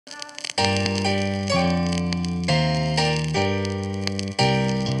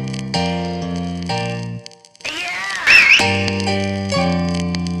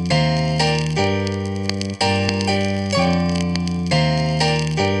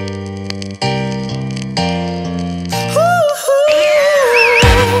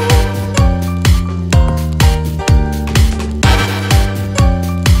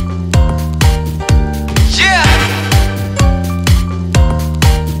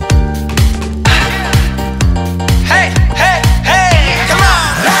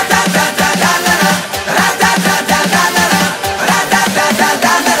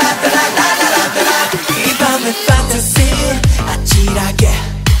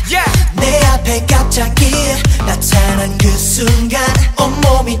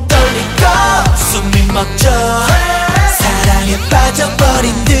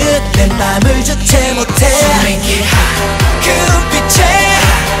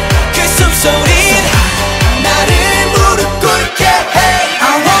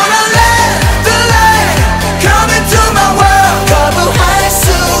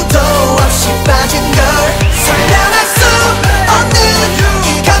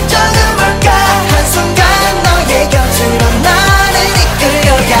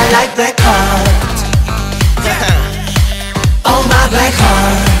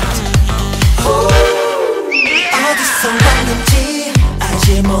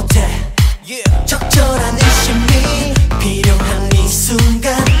못해 적절한 의심이 필요한 이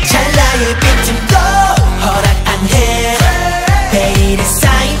순간 찰나의 비틈도 허락 안 해 베일에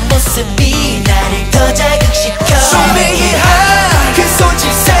쌓인 모습이 나를 더 자극시켜 준비한 그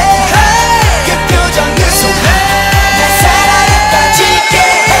손짓에 그 표정은 난 사랑에 빠질게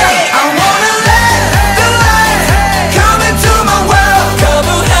I wanna let the light come into my world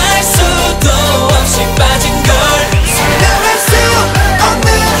거부할 수도 없이 빠진 걸 설명할 수 없는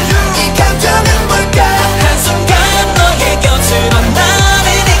이 감정은 뭘까 한순간 너의 곁으로 나를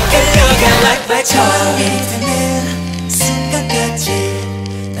이끌려가 like 발처럼 이드는 순간까지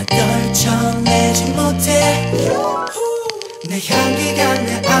나 떨쳐내지 못해 내 향기가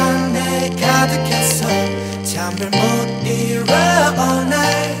내 안에 가득해서 잠을 못 이뤄